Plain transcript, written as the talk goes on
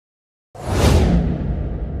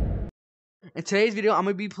In today's video, I'm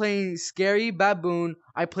gonna be playing Scary Baboon.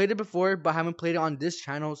 I played it before, but I haven't played it on this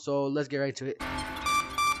channel, so let's get right to it.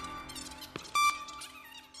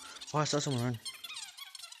 Oh, I saw someone run.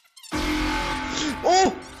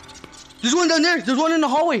 Oh! There's one down there! There's one in the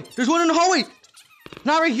hallway! There's one in the hallway!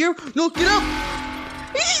 Not right here! No, get up!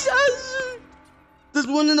 There's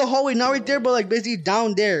one in the hallway, not right there, but like basically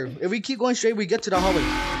down there. If we keep going straight, we get to the hallway.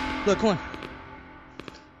 Look, come on.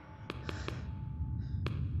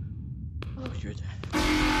 Oh, you're there.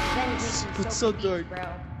 It's so dark. Bro.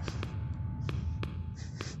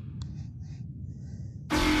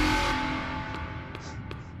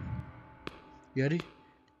 You ready?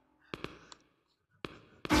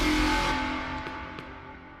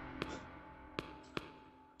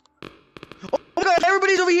 Oh my god,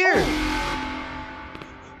 everybody's over here!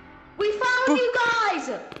 We found you guys!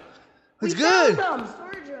 It's good! Found them.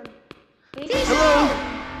 Hello!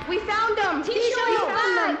 We found them! Tisha, we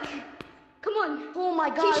found them! Come on! Oh my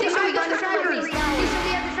god! Tisha, we have the trackers! Tisha, we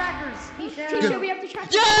have the trackers! Tisha, we have the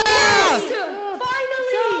trackers! Yeah!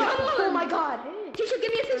 Finally! Oh my god! Tisha,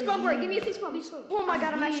 give me a fist bump, give me a fist bump. Oh my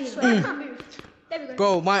god, I'm actually sweating. I can't move. There we go.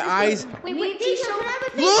 Bro, my eyes. Wait, Tisha, can I have a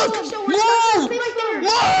fist Look! bump?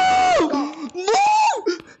 No! No!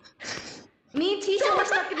 Me and Tisha were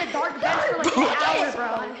stuck in the dark vents for like an hour,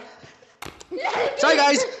 bro. Sorry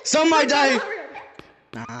guys, some might die.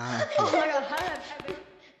 Nah. Oh my god, how did that happen?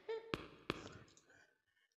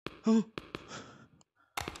 Oh.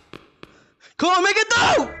 Come on, make it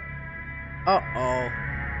through! Uh-oh.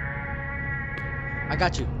 I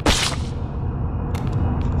got you.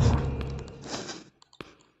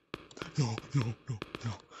 No.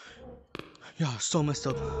 Yeah, so messed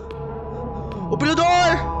up. Open the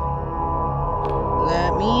door!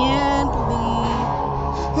 Let me in,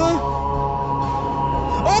 please. Huh?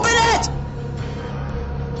 Open it!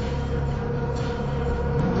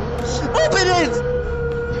 Open it!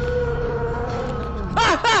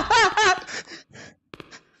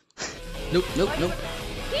 Nope.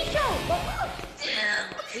 Tisha!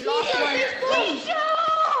 We lost one. Tisha!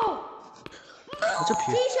 What's up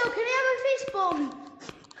here? Tisha, can I have a fist bump?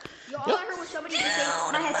 Yo, all I heard was somebody say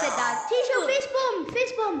my headset died. Tisha,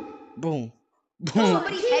 fist bump! Boom.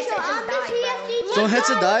 Somebody's headset just died, bro. Someone's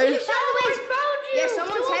headset died? Yeah,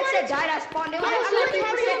 someone's headset died. I spawned in. My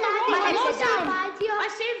headset died. I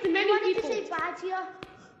saved many people. I wanted to say bye to you.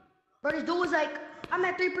 Bro, this dude was like, I'm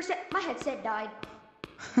at 3%. My headset died.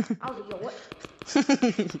 I was like, yo, what?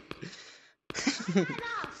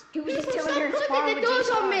 He was just telling her to spawn with doors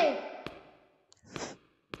on me.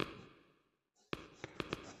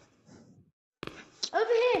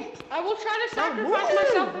 Over here. I will try to sacrifice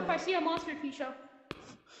myself if I see a monster Tisha.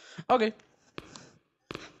 Okay.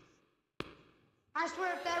 I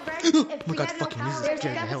swear if that wreck, Oh if my we god, had no fucking power, music there's a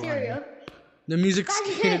scared the hell out of me. cafeteria. The music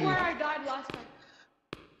scared Where me. I died last time.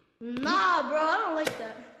 Nah, bro, I don't like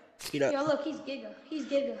that. Eat up. Yo, look, he's Giga.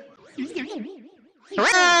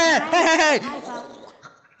 Hey!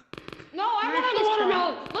 No, I want the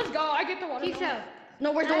watermelon. Let's go. I get the watermelon. Tisha.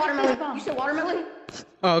 No, where's the watermelon? You said watermelon?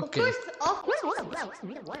 Okay. Of course.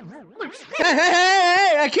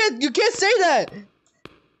 Hey! I can't. You can't say that.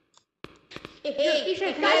 Hey,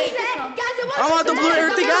 guys, I want to blur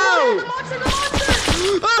everything out. The monster!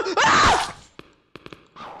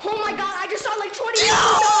 Oh my god, I just saw like 20 people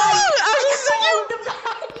die!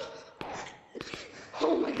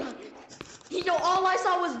 Oh my god. You know, all I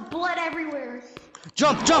saw was blood everywhere.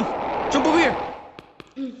 Jump over here.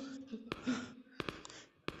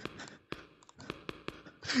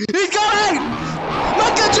 He's coming! My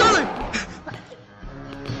controller!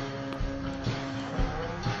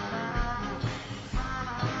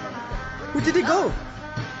 Where did he go?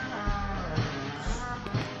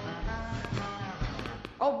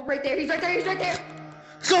 Oh, right there. He's right there.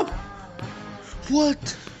 Go!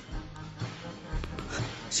 What?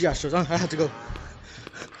 See, I have to go.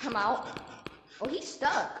 Come out. Oh, he's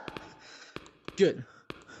stuck. Good.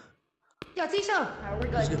 Yo, Tisha. Alright, we're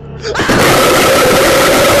good.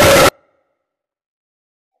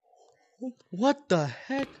 What the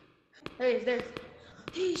heck? There's.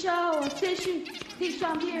 Tisha,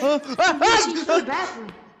 I'm here. She's in the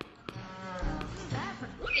bathroom.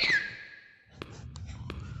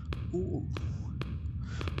 Ooh.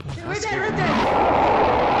 Right there.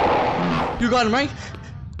 You got him, right?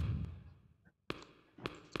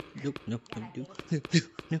 Nope.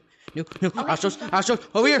 Astros,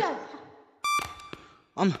 over here.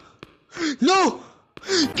 No!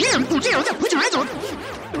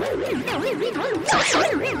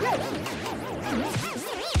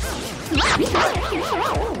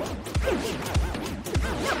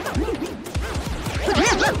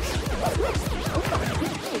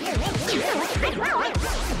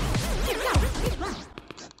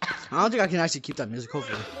 I don't think I can actually keep that music.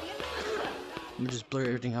 Hopefully, let me just blur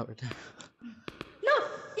everything out right there. No,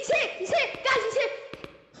 he's hit. He's hit. Guys, he's hit.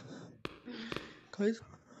 Guys,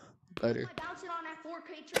 better. I bounced it on that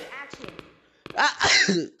 4K tree action.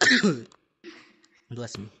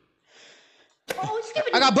 Bless me. Oh, he's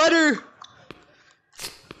giving I got butter.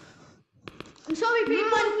 I'm sorry, big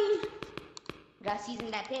money. Gotta season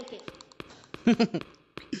that pancake. We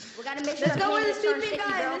gotta make sure Let's the go with pancakes the turn sweet sticky,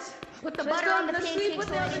 guy. bro. Put the butter on the pancakes with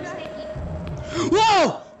so the it other gets guy. sticky.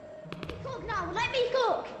 Whoa! Cook now. Let me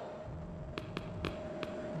cook.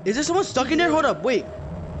 Is there someone stuck in there? Hold up, wait.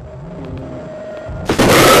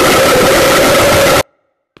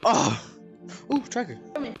 Oh. Ooh, tracker.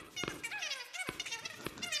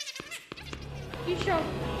 Tisha,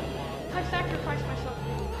 I sacrificed myself.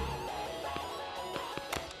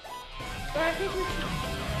 But I think we should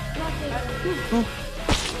not do that. Oh.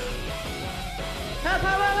 Help,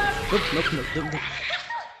 help, help, help.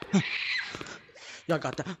 Nope. Y'all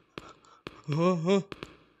got that. No.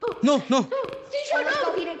 Tisha,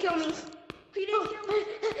 no. He didn't kill me. He didn't kill me.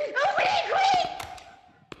 No, we didn't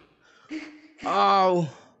quit. Ow.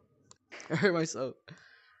 I hurt myself.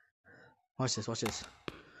 Watch this.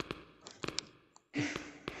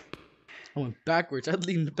 I went backwards. I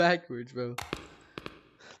leaned backwards, bro.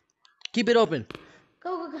 Keep it open.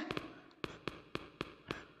 Go.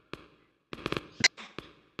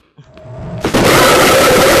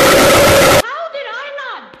 How did I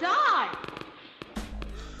not die?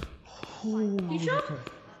 Tisha?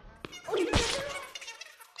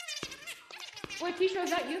 Wait, Tisha, is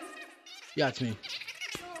that you? Yeah, it's me.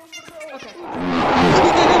 Okay.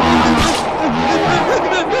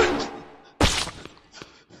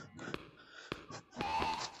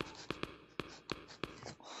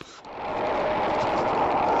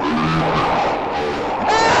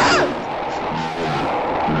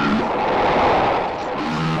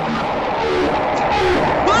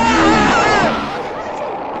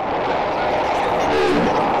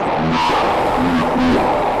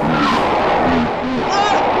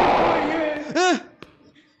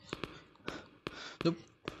 Nope.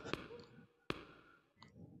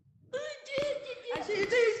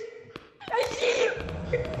 I see you.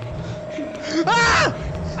 Ah!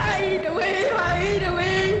 Hide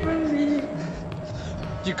away from me.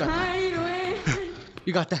 You got that. Hide away.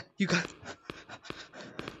 You got that.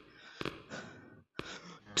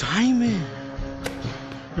 Diamond.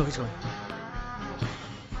 No, he's going.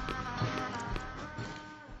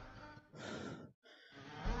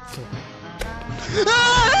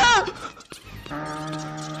 Ah!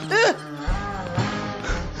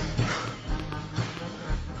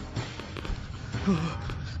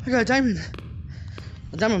 I got a diamond.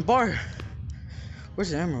 A diamond bar. Where's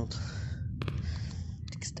the emerald?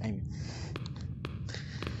 It's diamond.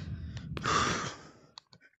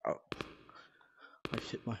 Oh. I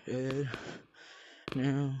hit my head.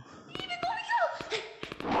 Now.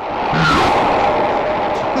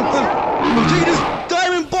 I'm taking this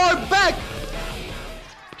diamond bar back!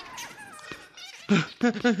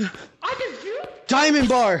 I just drew? Diamond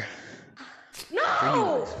bar!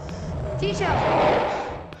 No! Tisha,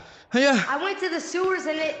 Yeah. I went to the sewers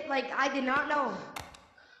and I did not know.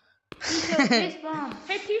 Tisha, fist bomb.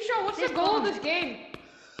 Hey, Tisha, what's the goal of this game?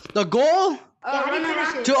 The goal? How do you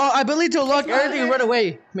finish it? To I believe to unlock everything and run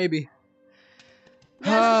away, maybe.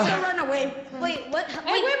 Run away. Wait, what?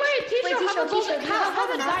 Hey, wait, Tisha, how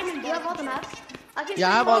the diamond Do you have all the maps? Yeah,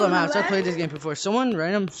 I have all the maps. I played this game before. Someone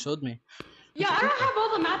random showed me. Yeah, I don't have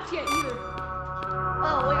all the maps yet either.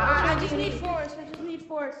 Oh, wait, I just need forest.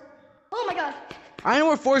 Oh my god. I know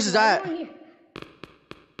where Force is at. Huh?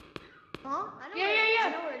 I know Yeah. I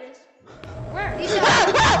know where it is. Where? Tisha,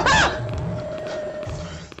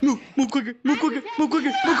 Move quicker.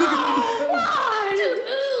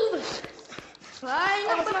 Flying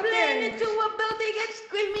up a plane into a building and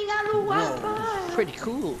screaming out a Whoa, pretty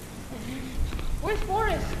cool. Where's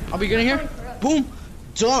Forrest? I'll be getting here. Boom.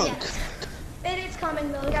 Dunk. it is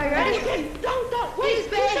coming though. Yeah, you ready? Dunk. Wait,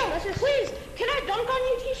 Tisha, please. Can I dunk on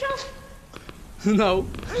you, Tisha? No.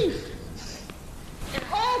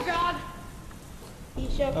 Oh, God.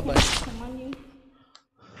 Tisha, Bye-bye. come on you.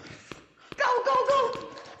 Go.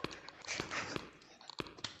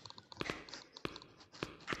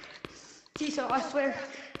 Tisha, I swear.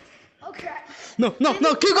 Okay. No.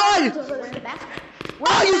 Keep going. Where's the basketball?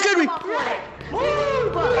 Oh, you scared me.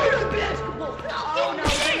 Move! Basketball. Oh no,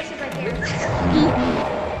 this is right there.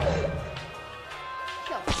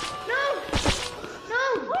 No!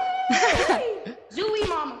 Zooey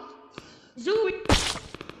mama. Zooey.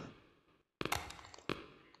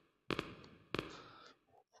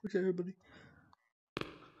 Where's everybody?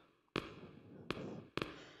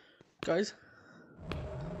 Guys.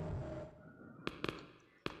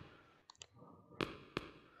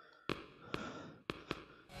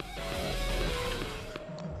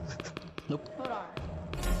 Nope. Hold on.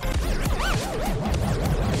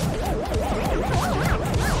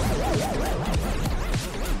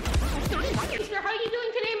 Gangster, how you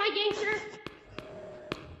doing today, my gangster?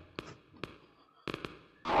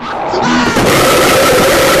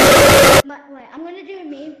 Wait, I'm gonna do a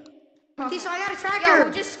meme. Tisha, I got a tracker.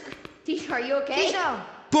 Yo, just Tisha, are you okay? Tisha,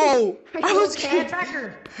 Bro, Are I you was okay? a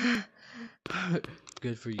tracker.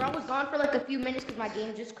 good for you. Bro, I was gone for like a few minutes because my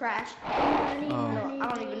game just crashed. Oh. No,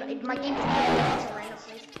 I don't even know. My game just crashed in a random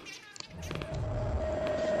place.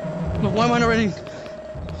 No, why am I not running?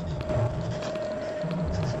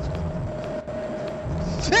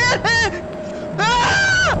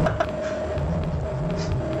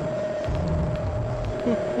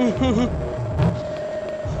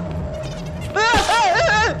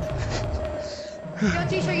 Yo,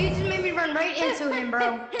 Tisha, you just made me run right into him,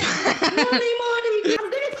 bro. Money. I'm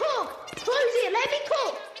gonna cook. Close it. Let me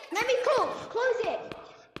cook. Let me cook. Close it.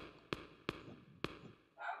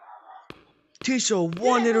 Tisha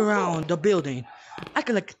wandered around the building,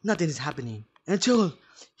 acting like nothing is happening, until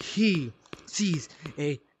he sees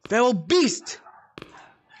a feral beast.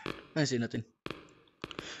 I didn't say nothing.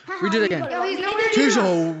 Redo it again. Yo, he's nowhere near us.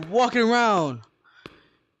 Tisha walking around.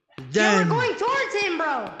 Yeah, Then we're going towards him,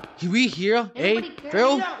 bro. we hear a Anybody care?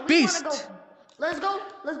 feral We wanna beast. go. Let's go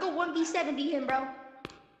 1v70 him, bro.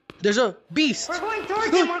 There's a beast. We're going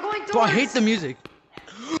towards him. We're going towards. Bro, I hate the music.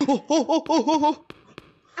 Oh, oh, oh, oh, oh, oh.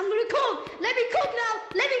 I'm gonna cook. Let me cook now.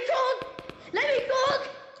 Let me cook. Let me cook.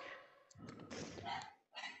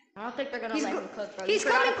 I don't think they're gonna let him cook, bro. he's You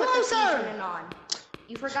forgot coming to put the closer. seasoning on.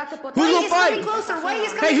 You forgot to put Who's the gonna He's fight? coming closer. Wait,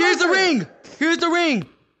 he's coming Hey, here's the closer. ring. Here's the ring.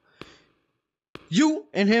 You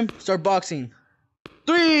and him start boxing.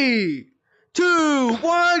 3, 2,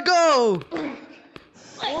 1, go.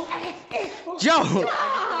 Yo. Come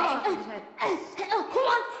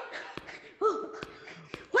on.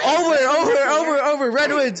 Over.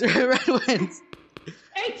 Red wins. Red wins.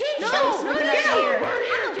 Hey, Tisha! No, Get no. over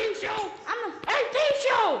here, Tisha! Hey,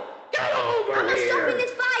 Tisha! Get over I'm here! stopping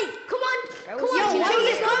this fight. Come on. Come Yo, on. White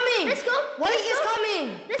Let's is go. coming. Let's go. White Let's is go.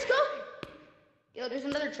 coming. Let's go. Yo, there's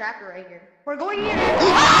another tracker right here. We're going here.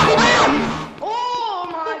 Oh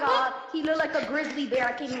my god. He looked like a grizzly bear.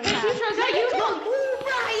 I can't even Tisha, have. is that you? Yo, move,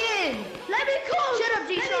 Ryan. Let me cook. Shut up,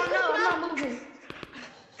 G-Sean. No, I'm not moving.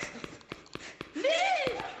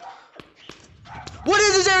 What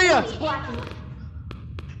is this area?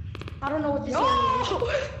 I don't know what this is.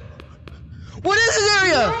 What is this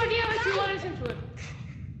area? No idea if you let us into it.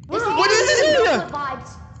 What is this giving me some area? no-clip vibes.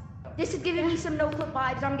 This is giving me some no-clip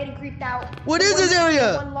vibes. I'm getting creeped out. What is this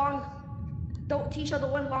area? The one long, Tisha, the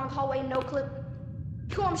one long hallway no-clip.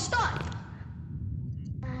 Yo, I'm stuck.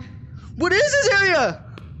 What is this area?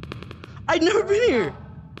 I've never been here.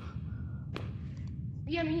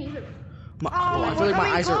 Yeah, me neither. I feel We're like my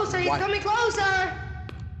coming eyes closer. are He's wide. coming closer.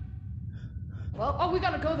 Well, oh, we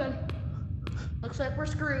gotta go then. Looks like we're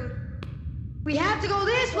screwed. We have to go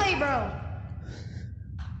this way, bro.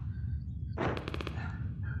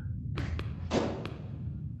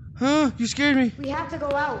 Huh? You scared me. We have to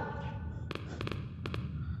go out.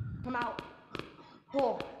 I'm out.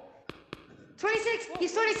 Pull. 26.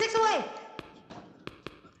 He's 26 away.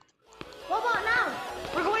 What about now?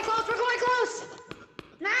 We're going close. We're going close.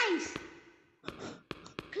 Nice.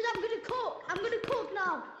 Cause I'm gonna cook. I'm gonna cook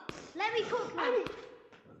now. Let me cook now.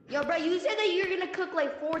 Yo, bro, you said that you're gonna cook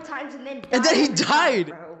like 4 times and then. And then he died, died.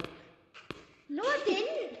 bro. No, I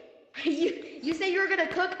didn't. you said you were gonna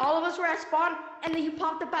cook. All of us were at spawn, and then you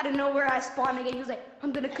popped up out of nowhere at spawn again. He was like,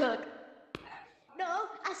 "I'm gonna cook." No,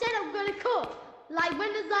 I said I'm gonna cook. Like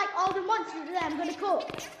when there's like all the monsters there, I'm gonna cook.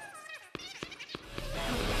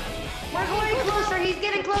 We're going closer. He's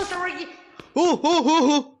getting closer.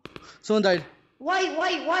 Oh. Someone died. White.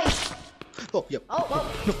 Oh, yep. Oh, well.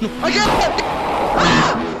 No. I got it!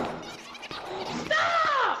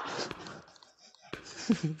 Stop!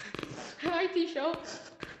 Hi, Tisha.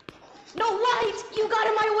 No, White! You got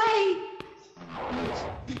in my way!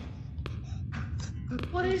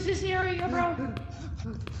 What is this area, bro?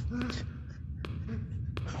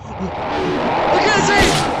 I can't see!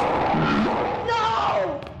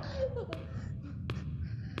 No!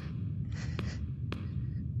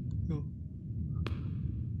 No.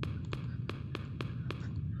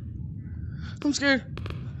 I'm scared.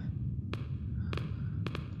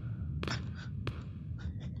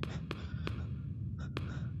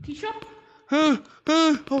 Tisha?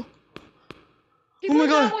 Oh. He Oh my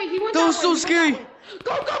went God. that way. He went That was way. so He went scary. that way.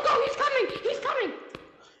 Go! He's coming!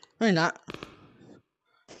 No, you're not.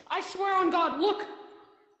 I swear on God, look.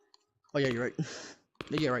 Oh yeah, you're right.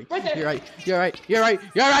 Yeah, you're right. Right there. You're right. You're right. You're right.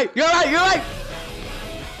 You're right. You're right. You're right.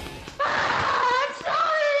 Ah, I'm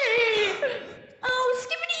sorry. Oh,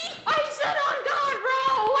 Skippity! I said on God,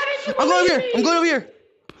 bro. Why did you I'm going over believe here. me? I'm going over here.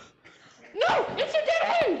 No, it's a dead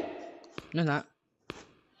end. No, not.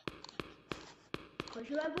 What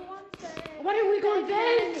should everyone say? Why didn't we go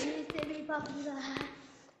then?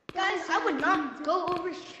 Guys, I would not go over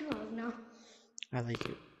here now. I like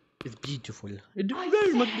it. It's beautiful. It's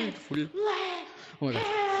very much beautiful. Let Oh my God.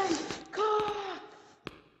 him go.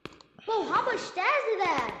 Whoa, how much stairs is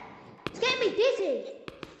that? It's getting me dizzy.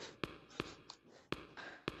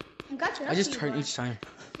 Gotcha. I just turn each time.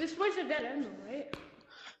 This was a dead end, though, right?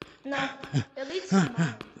 No, it leads to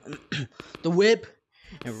mine. The whip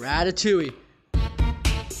and Ratatouille.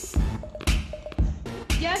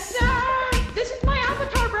 Yes, sir. This is my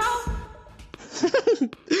avatar, bro.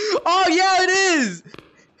 Oh yeah, it is.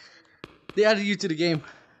 They added you to the game.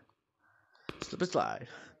 Slip and slide.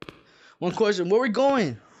 One question: where we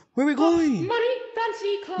going? Where we going? Money,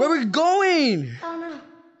 fancy clothes. Where we going? Oh no.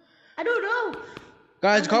 I don't know.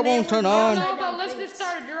 Guys, the car won't turn I don't on. know, but let's just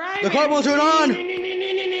start driving. The car won't turn on.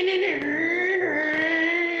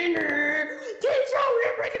 Teacher,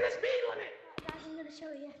 we're breaking the speed limit. Guys, I'm gonna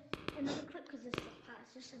show you another clip because this is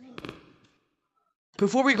just amazing.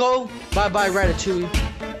 Before we go, bye bye Ratatouille.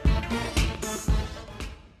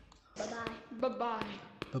 Bye bye.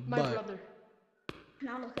 Bye-bye, my Bye-bye. brother.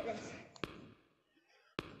 Now look at this.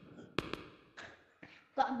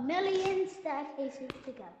 Got a million staircases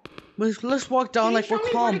to go. Let's walk down Can you like show we're me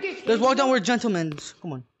where to calm. get Let's walk cake down. from? We're gentlemen.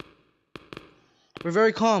 Come on. We're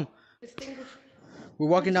very calm. Distinguished. We're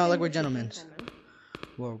walking down like we're gentlemen. gentlemen.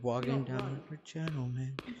 We're walking No, down run. like we're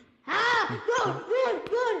gentlemen. Ah! Run! Run!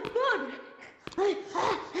 Run! Run!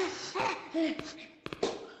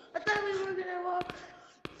 I thought we were gonna walk.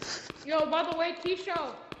 Yo, by the way,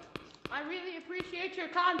 T-Show, I really appreciate your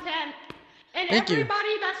content. And Thank you.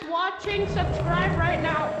 everybody that's watching, subscribe right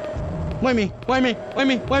now. Wait me, wait me, wait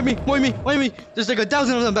me, wait me, wait me, wait me. There's like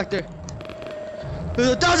 1,000 of them back there. There's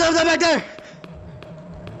 1,000 of them back there.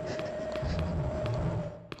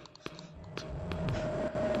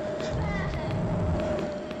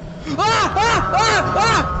 Ah! Ah! Ah!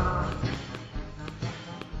 Ah!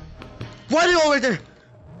 Why are they all right there?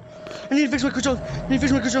 I need to fix my control. I need to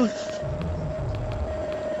fix my control.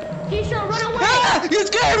 T-Show, run away! Ah! You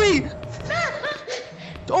scared me!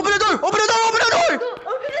 Open the door! Open the door! Open the door!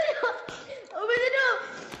 Open the door! Open the door!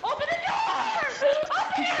 Open the door!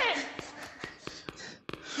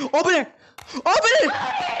 Open it! Open it! Open it!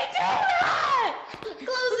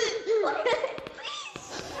 Close it!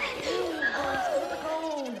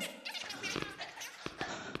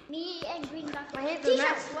 Me and Green Duck. My hands are T-shirt.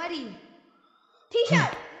 not sweaty.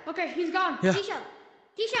 T-shirt. Okay, he's gone. Yeah. T-shirt.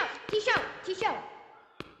 T-shirt. T-shirt. T-shirt.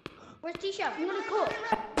 Where's T-shirt? You wanna call?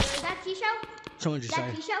 Is that T-shirt? Someone just Is that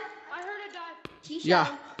died. T-shirt? I heard it die. T-shirt. Yeah.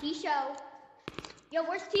 T-shirt. Yo,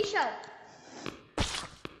 where's T-shirt?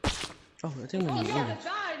 Oh, I think Oh, I'm yeah, wrong. it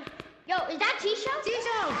died. Yo, is that T-shirt?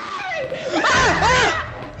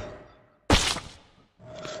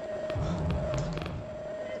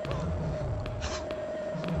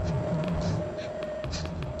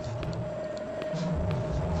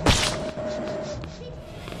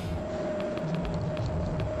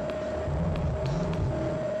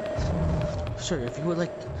 Sir, if you would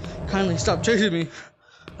like kindly stop chasing me,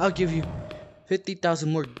 I'll give you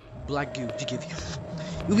 50,000 more black goo to give you.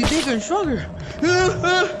 You'll be bigger and stronger. T-shirt.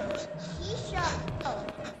 Oh,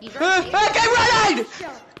 he's I can't run!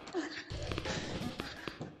 T-shirt.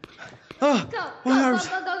 Oh, Go, go, my go, arms.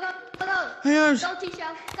 go, go, go, go, go. My arms. Go,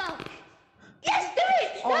 T-shirt. Go. Yes, do it.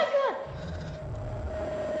 That's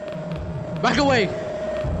good. Back away.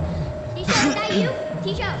 T-shirt, is that you?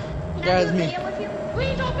 T-shirt. Can That I is do a me. video with you?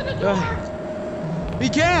 Please open the door. We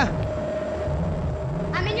can.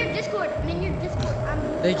 I'm in your Discord. I'm in your Discord.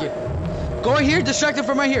 Thank you. Go right here. Distract them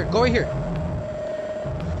from right here. Go right here.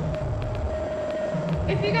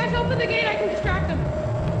 If you guys open the gate, I can distract them.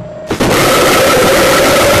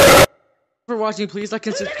 For watching, please like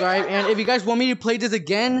and subscribe. And if you guys want me to play this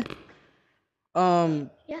again,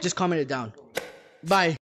 just comment it down.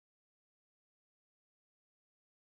 Bye.